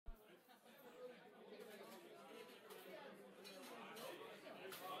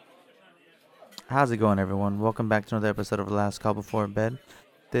How's it going, everyone? Welcome back to another episode of Last Call Before Bed.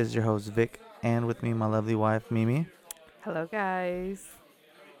 This is your host, Vic, and with me, my lovely wife, Mimi. Hello, guys.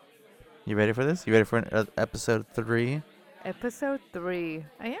 You ready for this? You ready for episode 3? Episode 3.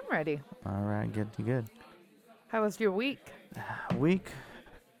 I am ready. All right, good. How was your week? Week.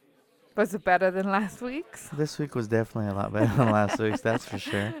 Was it better than last week's? This week was definitely a lot better than last week's, that's for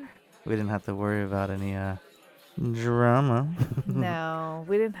sure. We didn't have to worry about any drama. No,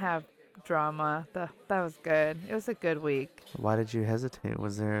 we didn't have drama. That was good. It was a good week. Why did you hesitate?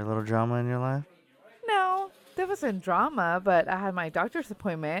 Was there a little drama in your life? No, there wasn't drama, but I had my doctor's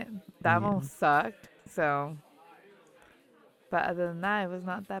appointment. That Yeah. one sucked. So, but other than that, it was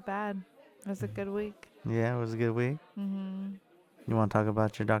not that bad. It was a good week. Yeah, it was a good week. hmm You want to talk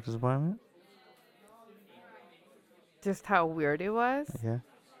about your doctor's appointment? Just how weird it was. Yeah.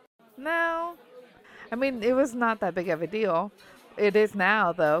 No, I mean, it was not that big of a deal. It is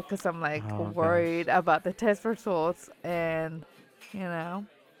now, though, because I'm Oh, gosh. worried about the test results. And,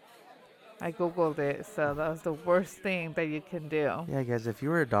 I Googled it. So that was the worst thing that you can do. Yeah, guys, if you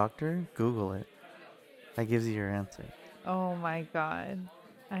were a doctor, Google it. That gives you your answer. Oh, my God.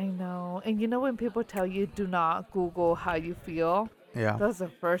 I know. And you know when people tell you do not Google how you feel? Yeah. That was the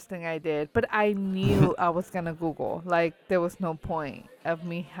first thing I did. But I knew I was going to Google. Like, there was no point of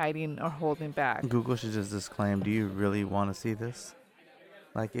me hiding or holding back. Google should just disclaim, do you really want to see this?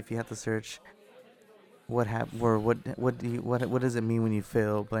 Like, if you have to search what does it mean when you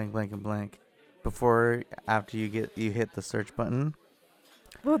fail blank and blank after you hit the search button,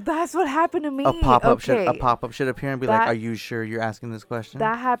 Well, that's what happened to me. a pop-up Okay. should appear and be like, That are you sure you're asking this question?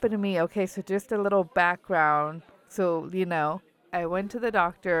 That happened to me. Okay, so just a little background. So, I went to the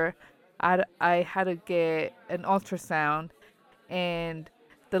doctor. I had to get an ultrasound, and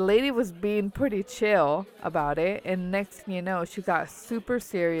the lady was being pretty chill about it. And next thing you know, she got super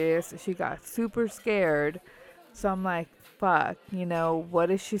serious. She got super scared. So I'm like, fuck, what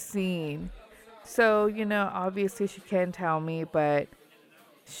is she seeing? So, obviously she can't tell me, but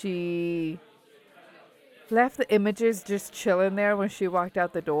she left the images just chilling there when she walked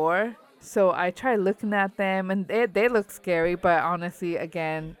out the door. So I tried looking at them, and they look scary, but honestly,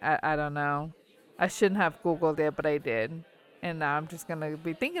 again, I don't know. I shouldn't have Googled it, but I did. And now I'm just going to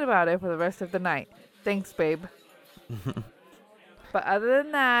be thinking about it for the rest of the night. Thanks, babe. But other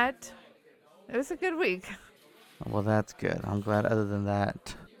than that, it was a good week. Well, that's good. I'm glad. Other than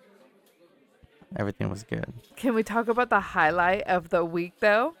that, everything was good. Can we talk about the highlight of the week,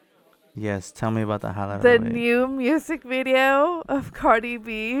 though? Yes, tell me about the highlight The of the week. new music video of Cardi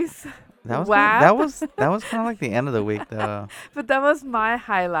B's That was WAP. that was kind of like the end of the week, though. But that was my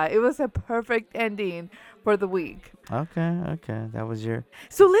highlight. It was a perfect ending for the week. Okay, that was your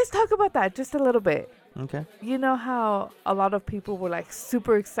So let's talk about that just a little bit. okay. You know how a lot of people were like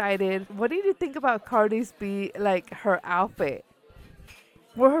super excited. What did you think about Cardi's her outfit?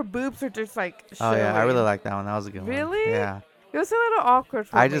 Where her boobs are just like Oh yeah, I showing. really like that one. That was a good one. Really? Yeah. It was a little awkward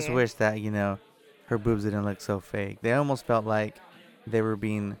for me. I just wish that, her boobs didn't look so fake. They almost felt like they were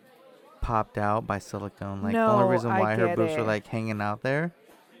being popped out by silicone. Like, the only No, reason I why her get boobs were, it. like, hanging out there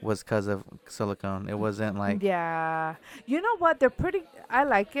was because of silicone. It wasn't, like... Yeah. You know what? I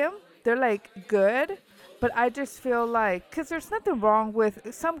like them. They're like good. But I just feel like, because there's nothing wrong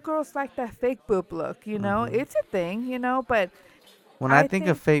with, some girls like that fake boob look, Mhm. It's a thing, but When I I think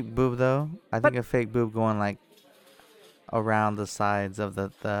of think, fake boob, though, I but think of fake boob going, like, around the sides of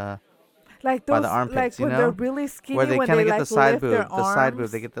the like by the those, armpits, like when they're really skinny, Where they when kind they of get like the side lift boob. their The side boob.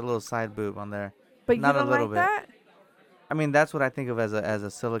 They arms. get the little side boob on there. But you Not a don't little like bit. that? I mean, that's what I think of as a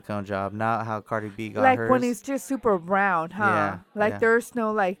silicone job, not how Cardi B got Like when hers. it's just super round, huh? Yeah, Like yeah. there's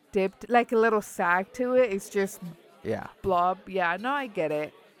no like dipped, like a little sag to it. It's just Yeah. blob. Yeah, no, I get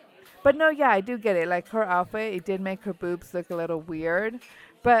it. But no, yeah, I do get it. Like her outfit, it did make her boobs look a little weird.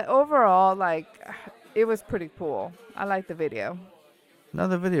 But overall, like, it was pretty cool. I like the video. No,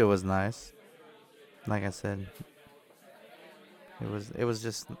 the video was nice. Like I said, it was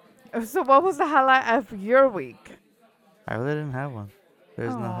just So, what was the highlight of your week? I really didn't have one.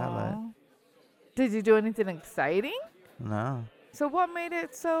 There's no highlight. Aw. Did you do anything exciting? No. So, what made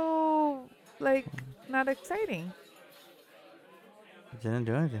it so, like, not exciting? Didn't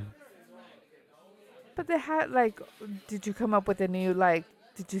do anything. But they had, like, did you come up with a new, like,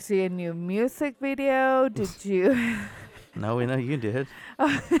 did you see a new music video? Did you? No, we know you did.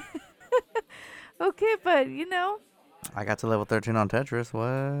 Okay, but, I got to level 13 on Tetris.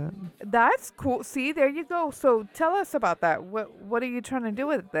 What? that's cool. See, there you go. So, tell us about that. What are you trying to do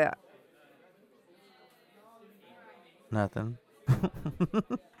with that? Nothing.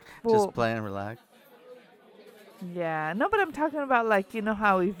 Well, Just play and relax. Yeah. No, but I'm talking about like you know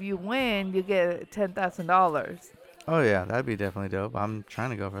how if you win, you get $10,000. Oh yeah, that'd be definitely dope. I'm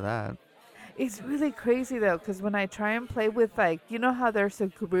trying to go for that. It's really crazy though, because when I try and play with like, you know how there's a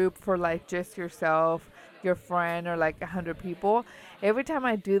group for like just yourself, your friend, or like 100 people. Every time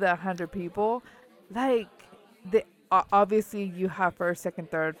I do the 100 people, like the obviously you have first, second,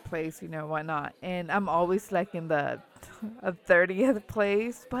 third place, you know whatnot, and I'm always like in the 30th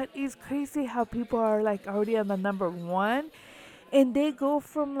place. But it's crazy how people are like already on the number one, and they go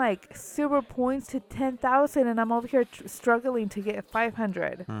from like 0 points to 10,000, and I'm over here struggling to get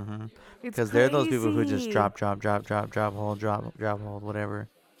 500. Mm-hmm. It's Because they're those people who just crazy. drop, hold, whatever.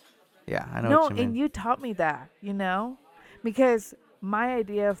 Yeah, I know what No, you and mean. you taught me that, you know? Because my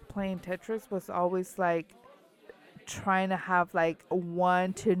idea of playing Tetris was always like trying to have like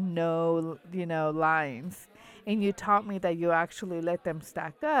one to no, you know, lines. And you taught me that you actually let them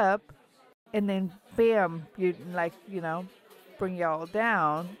stack up and then bam, you like, you know, bring you all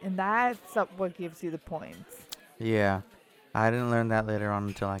down. And that's what gives you the points. Yeah, I didn't learn that later on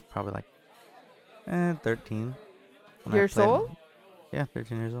until like probably like 13 when I Your played. soul? Yeah,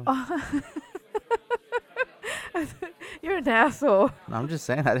 13 years old. Oh, you're an asshole. No, I'm just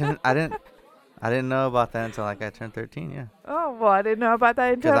saying I didn't know about that until like I turned 13. Yeah, Oh, well, I didn't know about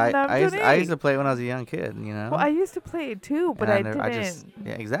that because until now I'm I used 28. to play it when I was a young kid, Well, I used to play it too, but and I I never I just didn't.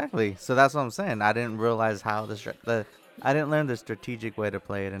 yeah exactly. So that's what I'm saying. I didn't realize how the I didn't learn the strategic way to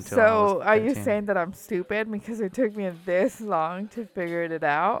play it until I was So, are you 13. saying that I'm stupid because it took me this long to figure it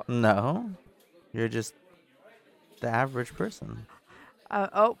out? No, you're just the average person.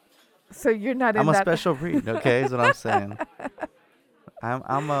 Oh, so you're not I'm in a that. special breed. Okay, is what I'm saying.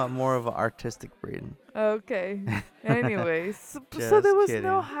 I'm a more of an artistic breed. Okay. Anyways, so there Just was no kidding.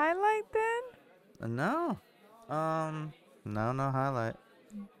 highlight then? No, um, no highlight.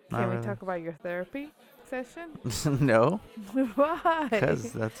 Not Can we really. talk about your therapy session? No, Why?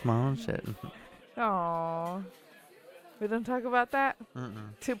 cause that's my own shit. Oh, we don't talk about that?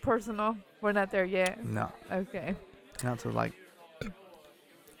 Mm-mm. Too personal? We're not there yet. No, Okay. not till like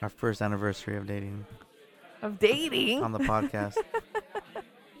our first anniversary of dating Of dating? on the podcast.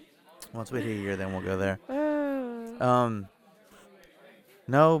 Once we hit a year, then we'll go there. Uh, Um,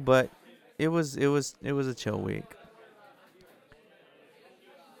 no, but it was a chill week.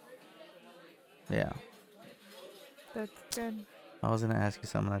 Yeah, that's good. I was gonna ask you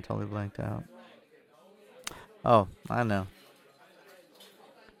something. I totally blanked out. Oh, I know.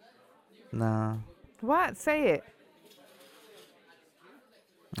 Nah. What? Say it.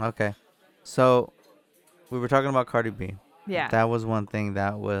 Okay. So we were talking about Cardi B. Yeah. That was one thing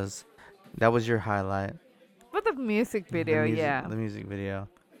that was your highlight. But the music video, yeah. The music video.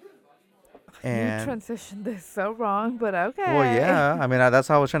 You And transitioned this so wrong, but well, okay. yeah. I mean, that's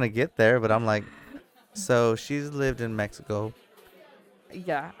how I was trying to get there, but I'm like, so she's lived in Mexico.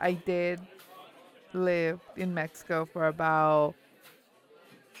 Yeah, I did live in Mexico for about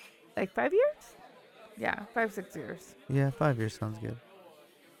like 5 years. Yeah, 5, 6 years. Yeah, 5 years sounds good.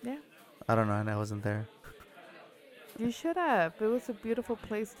 Yeah. I don't know, and I wasn't there. You should have. It was a beautiful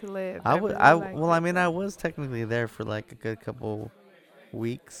place to live. I I would. really liked Well, I it mean, I there. was technically there for like a good couple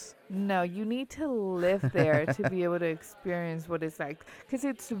weeks. No, you need to live there to be able to experience what it's like. Because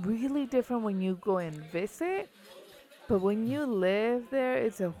it's really different when you go and visit. But when you live there,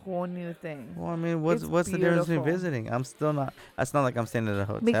 it's a whole new thing. Well, I mean, what's It's what's the difference between beautiful. visiting? I'm still not. It's not like I'm staying at a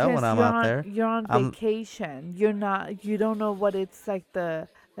hotel when Because I'm out there. you're on I'm. vacation. You don't know what it's like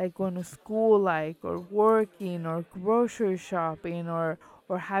like going to school like or working or grocery shopping or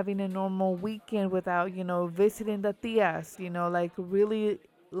having a normal weekend without, you know, visiting the tias, you know, like really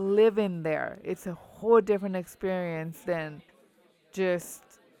living there. It's a whole different experience than just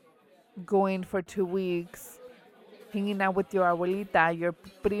going for 2 weeks, hanging out with your abuelita, your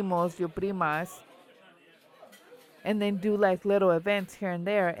primos, your primas, and then do like little events here and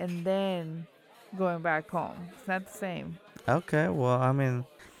there and then going back home. It's not the same. Okay, well, I mean,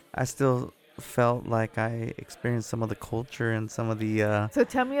 I still felt like I experienced some of the culture and So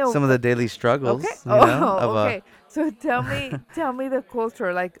tell me some of the daily okay. struggles, Oh, of okay. So tell me the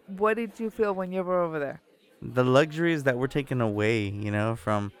culture. Like what did you feel when you were over there? the luxuries that were taken away,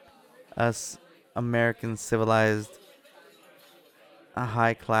 from us American civilized,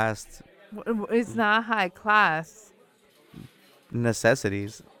 high class It's not high class.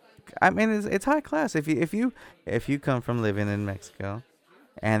 necessities. I mean, it's high class if you come from living in Mexico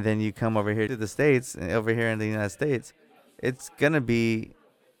and then you come over here to the states, over here in the United States, it's gonna be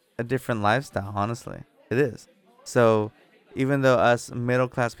a different lifestyle. Honestly, it is. So even though us middle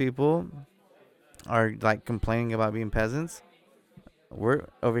class people are like complaining about being peasants, we're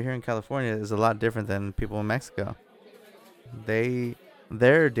over here in California is a lot different than people in Mexico. They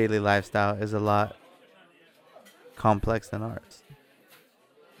their daily lifestyle is a lot complex than ours.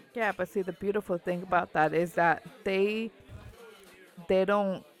 Yeah, but see, the beautiful thing about that is that they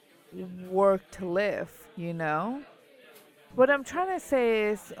don't work to live, you know? What I'm trying to say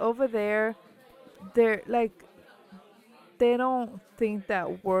is over there, they're like they don't think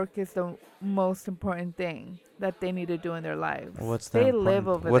that work is the most important thing that they need to do in their lives. They live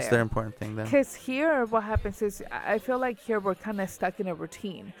over What's their there. important thing then? Because here, what happens is, I feel like here we're kind of stuck in a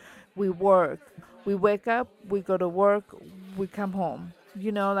routine. We work, we wake up, we go to work, we come home.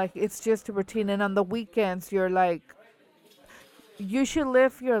 You know, like it's just a routine. And on the weekends, you're like, you should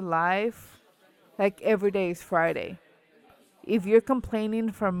live your life like every day is Friday. If you're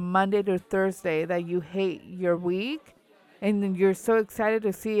complaining from Monday to Thursday that you hate your week, and then you're so excited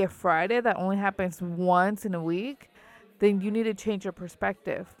to see a Friday that only happens once in a week, then you need to change your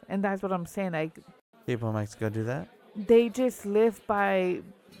perspective. And that's what I'm saying. Like, People in Mexico do that. they just live by,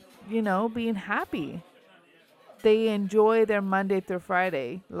 being happy. They enjoy their Monday through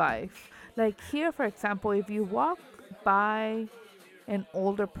Friday life. Like here, for example, if you walk by an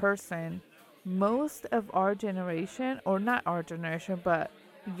older person, most of our generation, or not our generation, but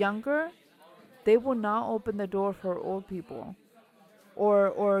younger, they will not open the door for old people.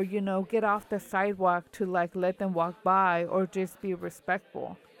 Or get off the sidewalk to like let them walk by or just be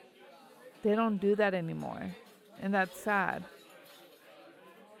respectful. They don't do that anymore. And that's sad.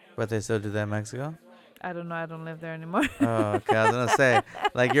 But they still do that in Mexico? I don't know. I don't live there anymore. Oh, okay. I was gonna say,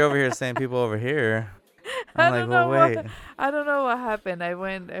 like you're over here saying people over here. I'm I like, don't well, know wait. what I don't know what happened. I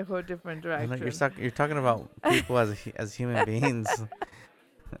went a whole different I'm like, direction. you're talking about people as human beings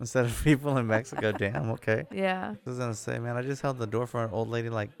instead of people in Mexico. Damn. Okay. Yeah. I was gonna say, man, I just held the door for an old lady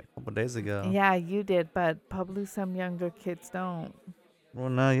like a couple days ago. Yeah, you did, but probably some younger kids don't. Well,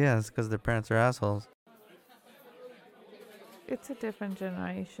 no, yeah, it's because their parents are assholes. It's a different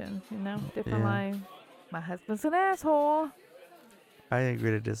generation, different Yeah, life. My husband's an asshole. I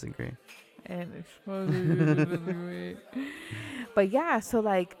agree to disagree. And it's funny. But yeah, so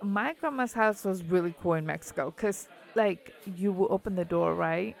like my grandma's house was really cool in Mexico because like you will open the door,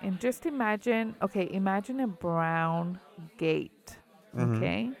 right? And just imagine, okay, imagine a brown gate, Mm-hmm.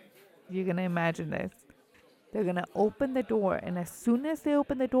 okay? You're gonna imagine this. They're gonna open the door, and as soon as they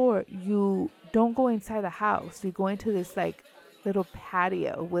open the door, you don't go inside the house. You go into this like little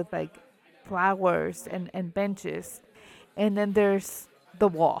patio with like flowers and benches, and then there's the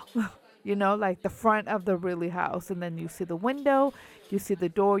wall. Like the front of the really house, and then you see the window, you see the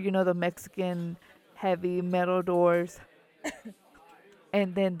door. The Mexican heavy metal doors,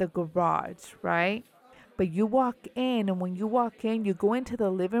 and then the garage, right? But you walk in, and when you walk in, you go into the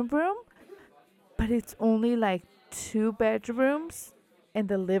living room, but it's only like two bedrooms in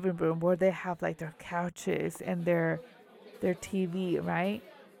the living room where they have like their couches and their TV, right?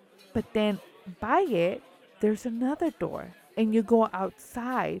 But then by it, there's another door, and you go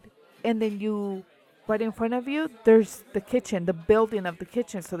outside, and then right in front of you, there's the kitchen, the building of the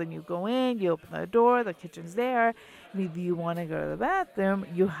kitchen. So then you go in, you open the door, the kitchen's there. And if you want to go to the bathroom,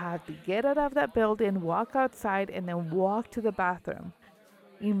 you have to get out of that building, walk outside, and then walk to the bathroom.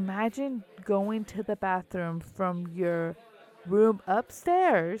 Imagine going to the bathroom from your room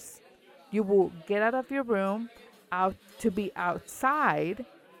upstairs. You will get out of your room out to be outside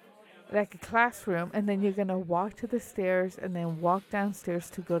like a classroom, and then you're gonna walk to the stairs and then walk downstairs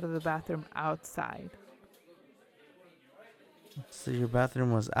to go to the bathroom outside. So your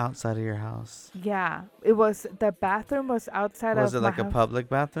bathroom was outside of your house. Yeah, the bathroom was outside Was of it my like a house. public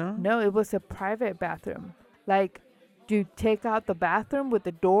bathroom? No, it was a private bathroom. Like, you take out the bathroom with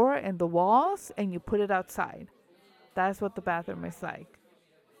the door and the walls and you put it outside. That's what the bathroom is like.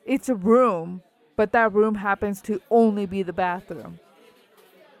 It's a room, but that room happens to only be the bathroom.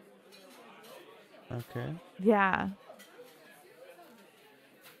 Okay. Yeah,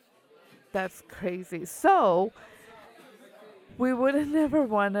 that's crazy. So, we would never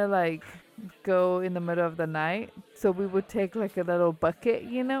want to like go in the middle of the night. So we would take like a little bucket,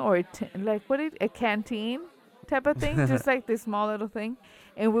 or like a canteen type of thing, just like this small little thing,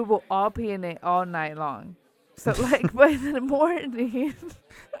 and we will all pee in it all night long. So like by the morning,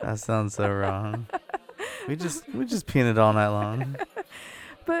 That sounds so wrong. We just peeing it all night long.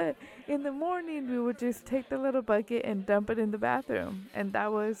 but in the morning we would just take the little bucket and dump it in the bathroom, and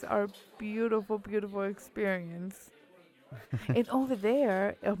that was our beautiful, beautiful experience. And over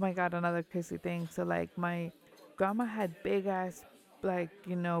there, oh my God, another crazy thing. So like my grandma had big ass, like,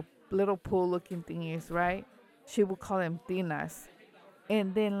 little pool looking thingies, right? She would call them tinas.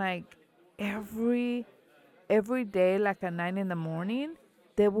 And then like every every day, like at 9 in the morning,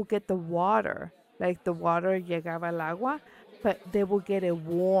 they will get the water. Like the water llegaba al agua, but they will get it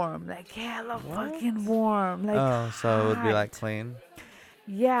warm, like hella What? fucking warm, like Oh, so it would be like hot. clean.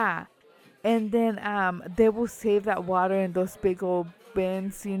 Yeah. And then they will save that water in those big old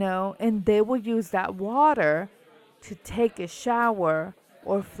bins, and they will use that water to take a shower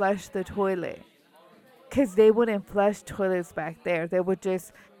or flush the toilet. Because they wouldn't flush toilets back there. They would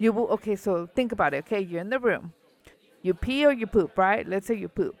just, okay, so think about it. Okay, you're in the room. You pee or you poop, right? Let's say you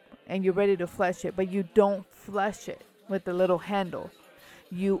poop and you're ready to flush it, but you don't flush it with the little handle.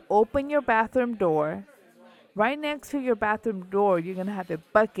 You open your bathroom door. Right next to your bathroom door, you're going to have a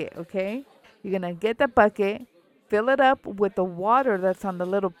bucket, okay? You're going to get the bucket, fill it up with the water that's on the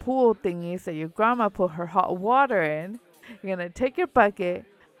little pool thingies that your grandma put her hot water in. You're going to take your bucket,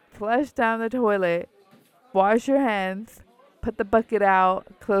 flush down the toilet, wash your hands, put the bucket out,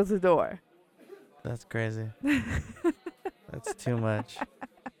 close the door. That's crazy. That's too much.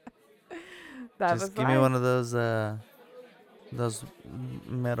 That Just was give me life. one of those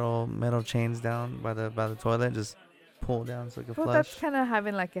metal chains down by the toilet. Just pull down so I can Well, that's flush. kind of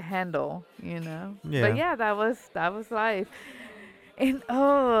having like a handle. But Yeah. yeah, that was life. And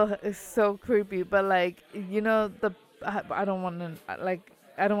oh, it's so creepy. But like the I don't want to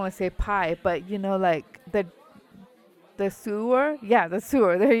I don't want to say pie, but like the sewer. Yeah, the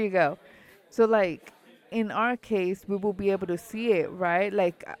sewer. There you go. So like in our case, we will be able to see it, right?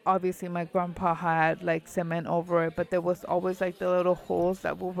 Like obviously my grandpa had like cement over it, but there was always like the little holes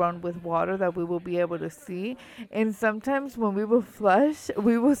that will run with water that we will be able to see. And sometimes when we will flush,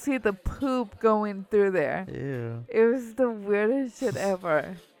 we will see the poop going through there. Ew. It was the weirdest shit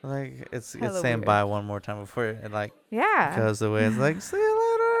ever. Like it's Hella saying weird. bye one more time before it like Yeah. goes away. It's like see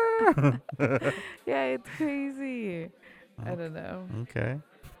you later. Yeah, it's crazy. I Oh, don't know. okay.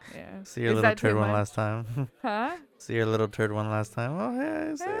 Yeah. See your Is little that too turd one much? last time. Huh? See your little turd one last time. Oh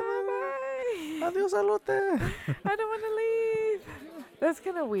hey, see you Bye. later. Adios, salute. I don't want to leave. That's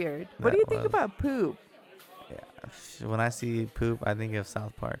kind of weird. What do That you think was. about poop? Yeah. When I see poop, I think of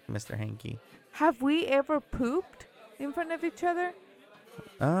South Park, Mr. Hanky. Have we ever pooped in front of each other?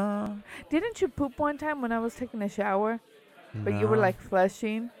 Uh, Didn't you poop one time when I was taking a shower? But you were no, like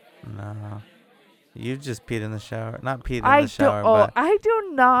flushing? no. You just peed in the shower. Not peed in I the do. shower, Oh, but I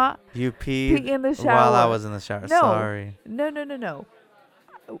do not you pee peed in the while I shower. was in the shower. No, Sorry. no.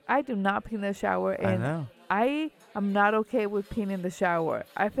 I do not pee in the shower, I and know. I am not okay with peeing in the shower.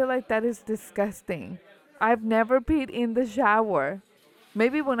 I feel like that is disgusting. I've never peed in the shower.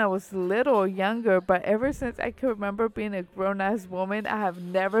 Maybe when I was little or younger, but ever since I can remember being a grown ass woman, I have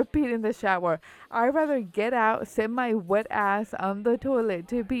never peed in the shower. I'd rather get out, sit my wet ass on the toilet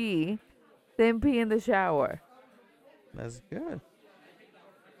to pee than pee in the shower. That's good.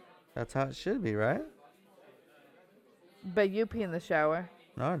 That's how it should be, right? But you pee in the shower.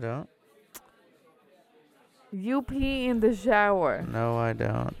 No, I don't. You pee in the shower. No, I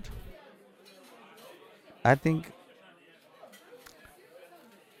don't. I think.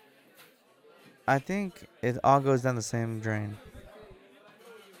 I think it all goes down the same drain.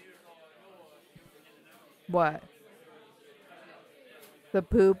 What? The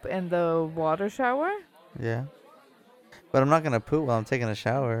poop and the water shower? Yeah. But I'm not gonna poop while I'm taking a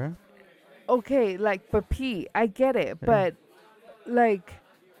shower. Okay, like, but pee, I get it, Yeah. but like,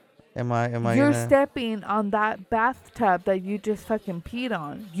 Am I you're gonna? stepping on that bathtub that you just fucking peed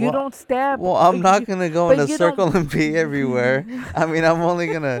on. You Well, don't step. well, I'm not gonna go in But a you circle don't. and pee everywhere. I mean, I'm only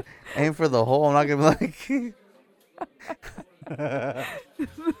gonna aim for the hole. I'm not gonna be like.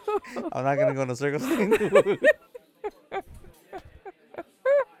 I'm not gonna go in a circle saying.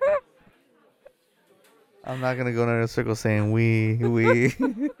 I'm not gonna go in a circle saying we.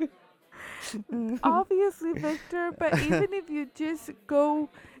 Obviously, Victor, but even if you just go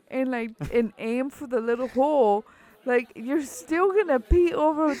and aim for the little hole, like you're still gonna pee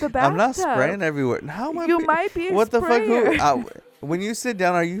over the bathtub. I'm not spraying everywhere. How am I? You might be a What the fuck? sprayer. When you sit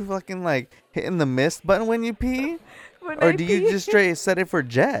down, are you fucking like hitting the mist button when you pee, When or I do you pee, just straight set it for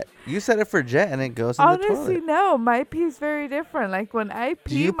jet? You set it for jet and it goes in the honestly, toilet. no. My pee is very different. Like when I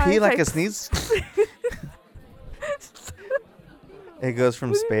pee, Do you pee mine's like a sneeze? It goes from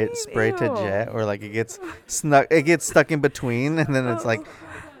What do you spray mean? to Ew. jet, or like it gets snuck. It gets stuck in between, and then it's Oh, like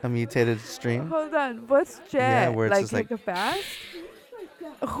a mutated stream. hold on. What's jet? Yeah, where it's just like like a fast?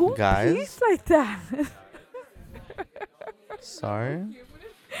 Who guys. pees like that? Sorry.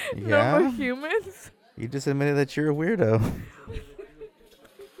 Normal Yeah. humans? You just admitted that you're a weirdo.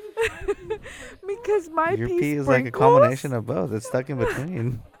 Because my Your pee pee is sprinkles? like a combination of both. It's stuck in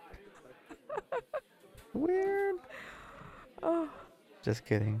between. Weird. Oh, Just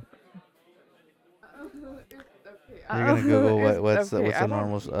kidding. You're gonna Google It's okay. what's I a don't.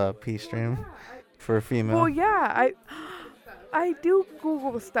 normal pee stream for a Well, female. yeah, I do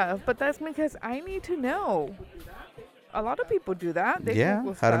Google stuff, but that's because I need to know. A lot of people do that. They Yeah,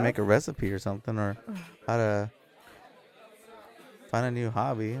 Google how to stuff. make a recipe or something, or how to find a new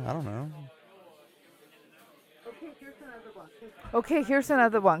hobby. I don't know. Okay, here's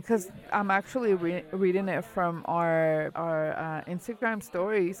another one because I'm actually reading it from our Instagram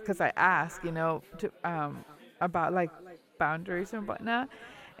stories because I asked, about like boundaries and whatnot,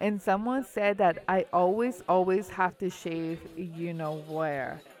 and someone said that I always have to shave,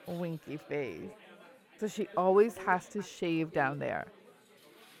 where, winky face. So she always has to shave down there.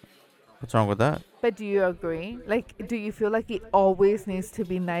 What's wrong with that? But do you agree? Like, do you feel like it always needs to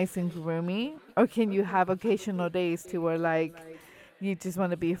be nice and groomy, or can you have occasional days to where like you just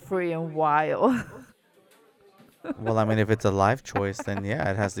want to be free and wild? Well, I mean, if it's a life choice, then yeah,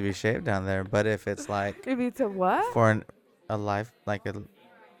 it has to be shaved down there. But if it's like If it's a what? for a life, like a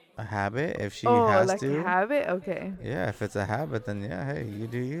habit, if she Oh, has like a to, habit? Okay. yeah, if it's a habit, then yeah, hey, you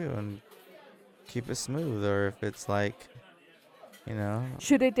do you and keep it smooth. Or if it's like, you know,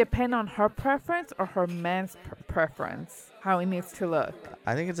 Should it depend on her preference or her man's preference? How it needs to look?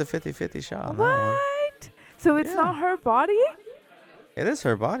 I think it's a 50-50 shot on that one. What? So it's Yeah, not her body? it is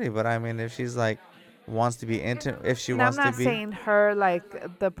her body, but I mean, if she's like wants to be intimate, if she And I'm wants to not be, saying her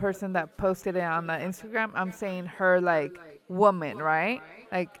like the person that posted it on the Instagram. I'm saying her like woman, right?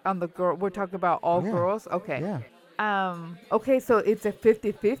 Like on the girl. We're talking about all yeah, girls. Okay. yeah, Okay, so it's a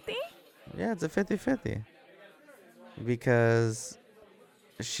 50-50? yeah, it's a 50-50 because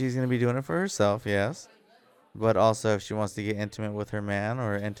she's gonna be doing it for herself, yes. But also, if she wants to get intimate with her man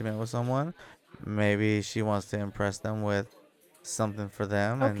or intimate with someone, maybe she wants to impress them with something for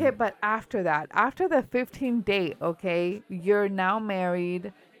them. Okay, And but after that, after the 15 date, okay, you're now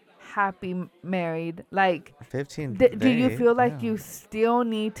married, happy married. Like, 15 do you day, feel like yeah, you still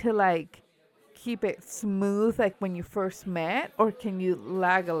need to like keep it smooth like when you first met, or can you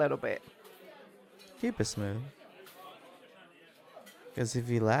lag a little bit? keep it smooth. Because if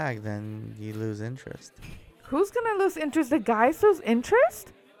you lag, then you lose interest. Who's gonna lose interest? The guys lose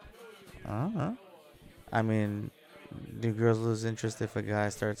interest? I don't know. I mean, do girls lose interest if a guy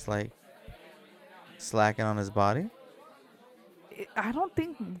starts like slacking on his body? I don't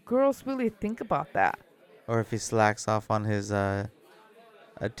think girls really think about that. Or if he slacks off on his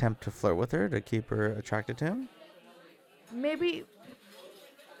attempt to flirt with her to keep her attracted to him? Maybe.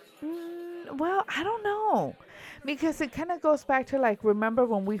 Well, I don't know. Because it kind of goes back to like, remember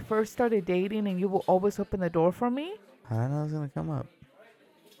when we first started dating and you will always open the door for me? I don't know it's going to come up.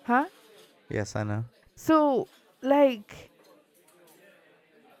 Huh? Yes, I know. So, like,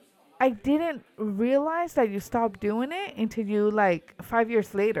 I didn't realize that you stopped doing it until you, like, 5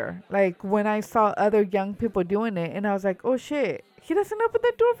 years later. Like, when I saw other young people doing it, and I was like, oh shit, he doesn't open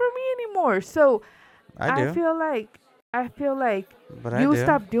the door for me anymore. So, I I do. feel like I feel like But I you do.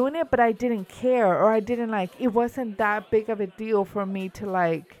 stopped doing it, but I didn't care, or I didn't like. It wasn't that big of a deal for me to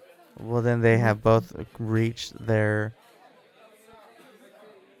like. Well, then they r- have both reached their.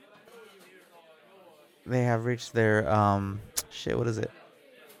 They have reached their shit. What is it?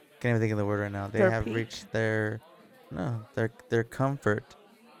 Can't even think of the word right now. They Their have peak. reached their no their comfort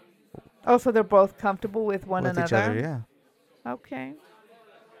Oh, so they're both comfortable with one with each other. another. Yeah, Okay,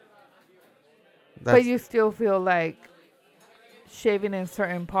 but that's you still feel like shaving in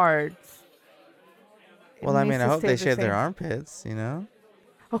certain parts. It well. I needs mean, I to hope stay they the shave their same. armpits. You know.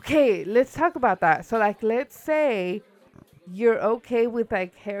 Okay, let's talk about that. So, like, let's say you're okay with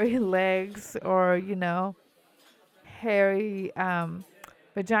like hairy legs or hairy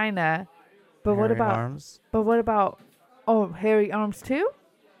vagina, but what Hairy about arms. oh, hairy arms too?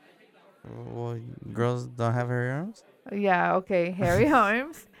 Well, girls don't have hairy arms. Yeah, okay, hairy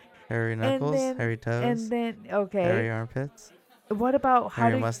arms. Hairy And knuckles. then Hairy and toes. then Hairy okay. armpits. What about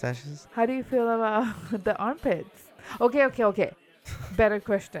Hairy mustaches. how do you feel about the armpits? Okay. Better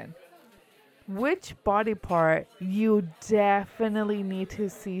question. Which body part you definitely need to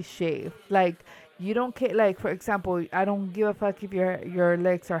see shaved? Like you don't care. Like for example, I don't give a fuck if your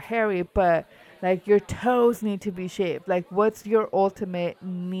legs are hairy, but like your toes need to be shaved. Like what's your ultimate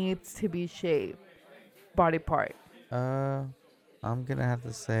needs to be shaved body part? Uh, I'm gonna have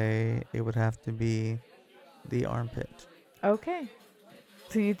to say it would have to be the armpit. Okay,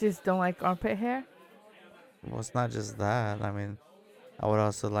 so you just don't like armpit hair? Well, it's not just that. I mean, I would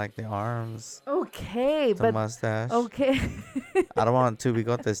also like the arms, Okay, the but mustache. okay, I don't want two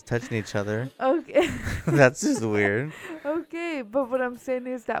bigotes touching each other. okay, That's just weird. okay. But what I'm saying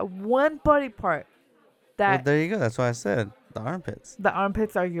is that one body part Well, that there you go. That's why I said the armpits. the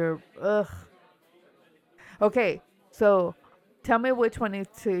armpits are your ugh. Okay, So, tell me which one needs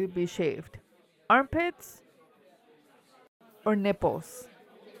to be shaved: armpits or nipples?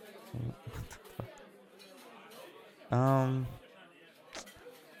 Um,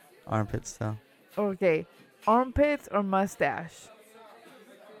 armpits though. Okay, armpits or mustache?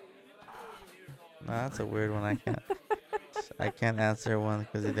 No, that's a weird one. I can't answer one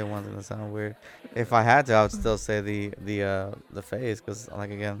because either one's gonna sound weird. If I had to, I would still say the face because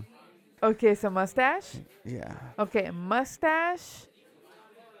like again, Okay, so mustache. yeah, Okay, mustache,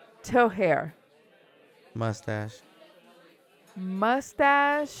 toe hair, mustache.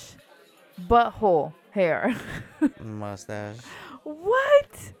 mustache, butthole hair. Mustache. What?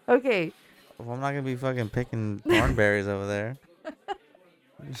 Okay, Well, I'm not gonna be fucking picking thornberries over there.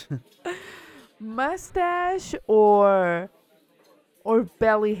 mustache or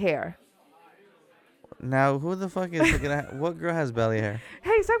belly hair. Now, who the fuck is gonna? What girl has belly hair?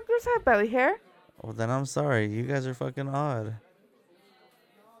 Hey, some girls have belly hair. Well, then I'm sorry. You guys are fucking odd.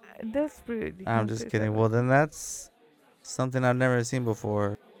 That's rude. You I'm can't just say kidding. that. Well, then that's something I've never seen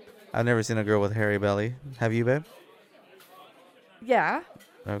before. I've never seen a girl with hairy belly. Have you, babe? Yeah.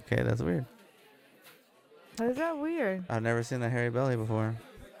 Okay, that's weird. How is that weird? I've never seen a hairy belly before.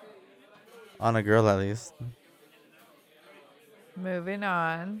 On a girl, at least. Moving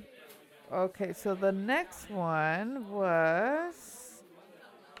on. Okay, so the next one was.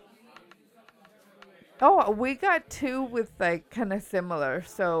 Oh, we got two with like kind of similar.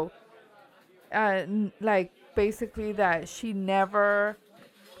 So, like basically that she never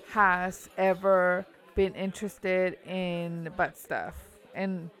has ever been interested in butt stuff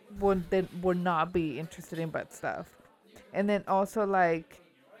and would not be interested in butt stuff. And then also like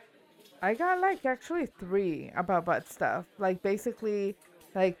I got like actually three about butt stuff. Like basically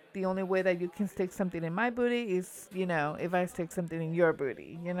like the only way that you can stick something in my booty is, if I stick something in your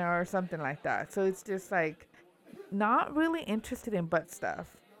booty, or something like that. So it's just like not really interested in butt stuff.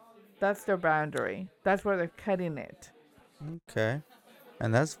 That's their boundary. That's where they're cutting it. Okay.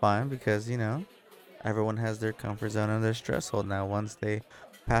 And that's fine because, everyone has their comfort zone and their stresshold. Now, once they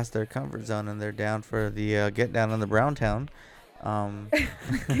pass their comfort zone and they're down for the get down on the brown town, um,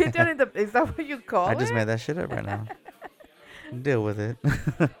 Get down in the. Is that what you I call just made it? that shit up right now. Deal with it.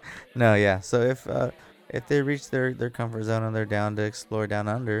 No, yeah. So if they reach their comfort zone and they're down to explore down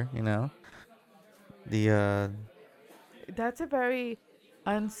under, the That's a very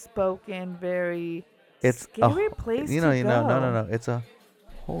unspoken, very it's a scary place to no, no, go. no. It's a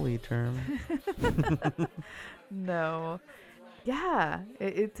holy term. No. Yeah,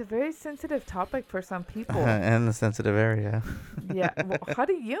 it's a very sensitive topic for some people. And the sensitive area. Yeah. Well, how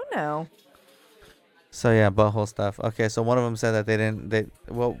do you know? So yeah, butthole stuff. Okay, so one of them said that they didn't.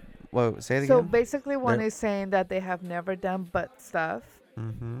 Well, say it So again. basically, one They're. is saying that they have never done butt stuff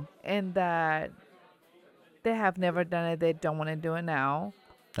Mm-hmm. and that they have never done it, they don't want to do it now.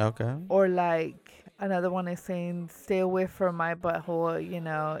 Okay. Or like another one is saying, stay away from my butthole,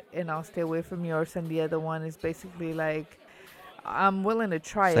 and I'll stay away from yours. And the other one is basically like, I'm willing to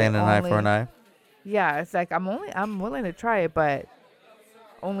try it Saying an eye for an only. eye. Yeah, it's like I'm willing to try it, but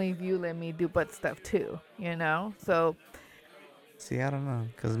only if you let me do butt stuff too. So See, I don't know,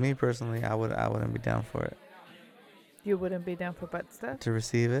 cause me personally, I wouldn't be down for it. you wouldn't be down for butt stuff? To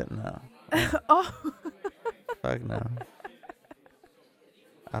receive it, no. Oh, Fuck no.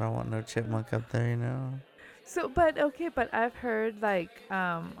 I don't want no chipmunk up there. so but okay, but I've heard like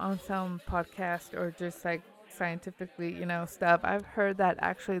on some podcast or just like scientifically, stuff. I've heard that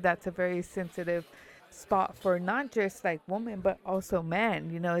actually that's a very sensitive spot for not just like women but also men.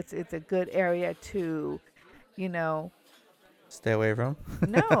 It's a good area to, you know, Stay away from.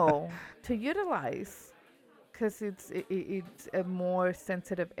 no, to utilize because it's a more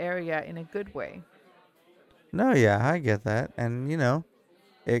sensitive area in a good way. No, yeah, I get that, and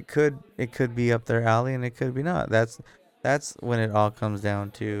it could be up their alley, and it could be not. That's when it all comes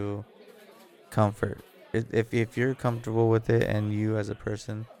down to comfort. If you're comfortable with it, and you as a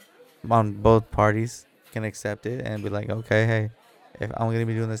person on both parties can accept it and be like, okay, hey, if I'm gonna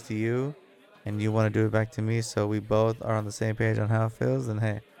be doing this to you, and you want to do it back to me, so we both are on the same page on how it feels, then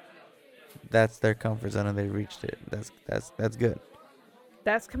hey, that's their comfort zone and they reached it. That's good.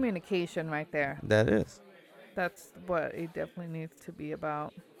 That's communication right there. That is. That's what it definitely needs to be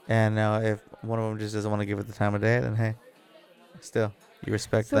about. And now if one of them just doesn't want to give it the time of day, then hey, still you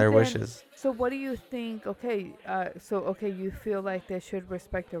respect So their then, wishes. so what do you think? Okay, okay, you feel like they should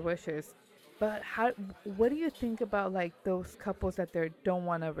respect their wishes, but what do you think about like those couples that they don't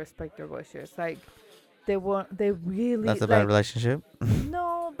want to respect their wishes? Like they really That's a bad like, relationship.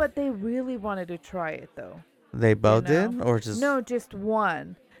 no, but they really wanted to try it though. They You both know, did, or just no, just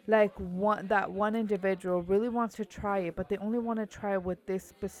one. Like one individual really wants to try it, but they only want to try it with this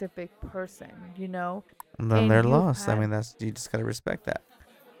specific person, you know? And then And they're you've lost. I had, mean, that's you just gotta respect that.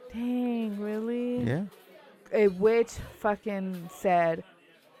 dang, really? Yeah. A witch fucking said,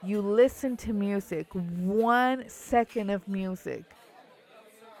 you listen to music, 1 second of music.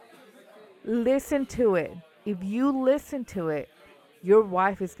 Listen to it. If you listen to it, your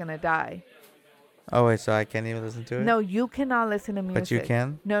wife is gonna die. Oh wait, so I can't even listen to it, No, you cannot listen to but you music.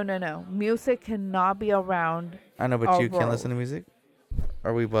 can. No, no, no. Music cannot be around I know, but our you can listen world. to music,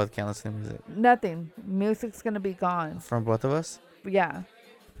 or we both can listen to music Nothing. Music's gonna be gone. from both of us. Yeah.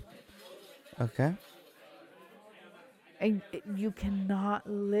 Okay. And you cannot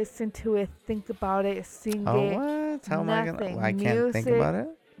listen to it, think about it, sing Oh it, what? How am I gonna? Well, I nothing. can't think about it.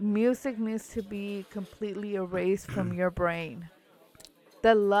 Music needs to be completely erased from your brain.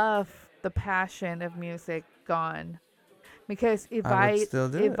 The love, the passion of music gone. Because I would still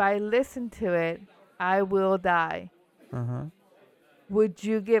do if it. I listen to it, I will die. Uh huh. Would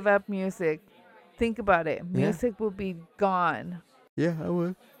you give up music? Think about it. Yeah. Music will be gone. Yeah, I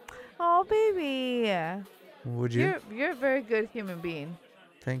would. Oh, baby. Would you? You're a very good human being.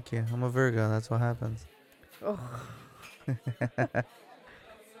 Thank you. I'm a Virgo. That's what happens. Oh,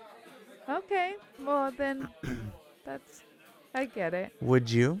 okay. Well, then that's I get it. Would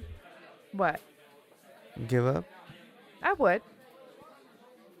you What? give up? I would.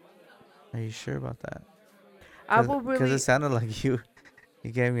 Are you sure about that? I will Because it really sounded like you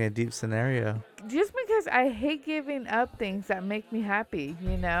gave me a deep scenario. just because I hate giving up things that make me happy,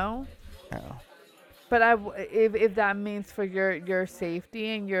 you know? Oh. But if that means for your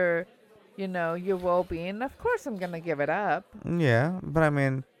safety and your well-being, of course I'm going to give it up. Yeah, but I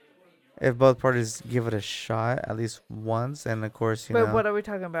mean, if both parties give it a shot at least once, and of course, But what are we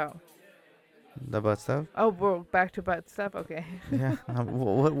talking about? the butt stuff. Oh, we're back to butt stuff. Okay. Yeah.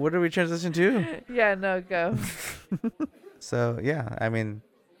 What are we transition to? Yeah, no, go. So yeah, I mean,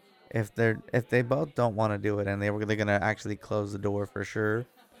 if they both don't want to do it and they're gonna actually close the door for sure,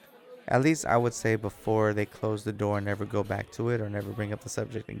 at least I would say before they close the door and never go back to it or never bring up the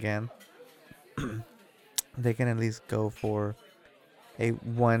subject again, they can at least go for a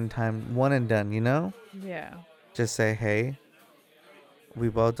one and done. Yeah. Just say, hey, we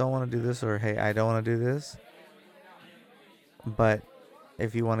both don't want to do this, or hey, I don't want to do this, but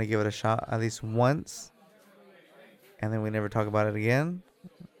if you want to give it a shot at least once, and then we never talk about it again,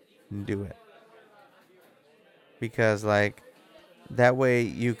 do it. Because like that way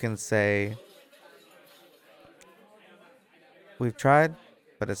you can say we've tried,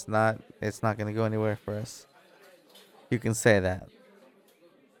 but it's not going to go anywhere for us. You can say that,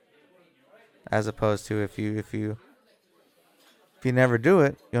 as opposed to if you never do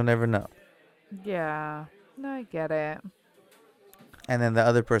it, you'll never know. Yeah. No, I get it. And then the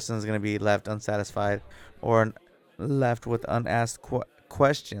other person is going to be left unsatisfied or left with unasked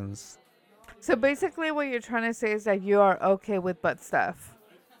questions. So basically what you're trying to say is that you are okay with butt stuff.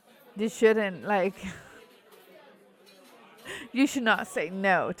 You shouldn't like you should not say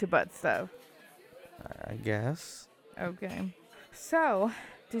no to butt stuff. I guess. Okay. So,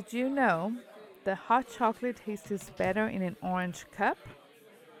 did you know that hot chocolate tastes better in an orange cup?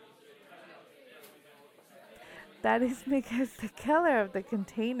 That is because the color of the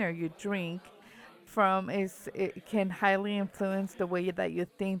container you drink from it can highly influence the way that you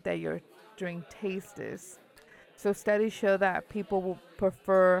think that your drink tastes. So studies show that people will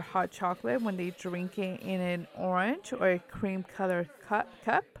prefer hot chocolate when they drink it in an orange or a cream colored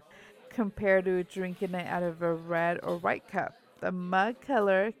cup compared to drinking it out of a red or white cup. The mug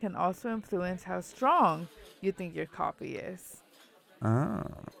color can also influence how strong you think your coffee is. Oh,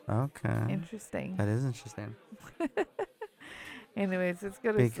 okay. Interesting. That is interesting. Anyways, let's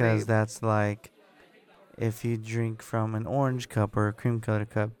go to Because sleep. that's like if you drink from an orange cup or a cream colored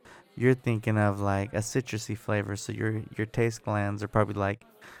cup, you're thinking of like a citrusy flavor. So your taste glands are probably like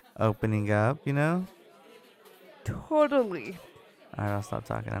opening up. Totally. All right, I'll stop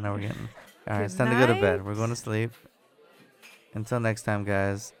talking. I know we're getting. All right, Good it's time to go to night. bed. We're going to sleep. Until next time,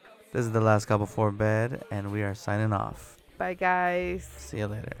 guys. This is the last call before bed, and we are signing off. Bye, guys. See you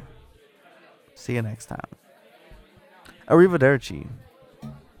later. See you next time. Arrivederci.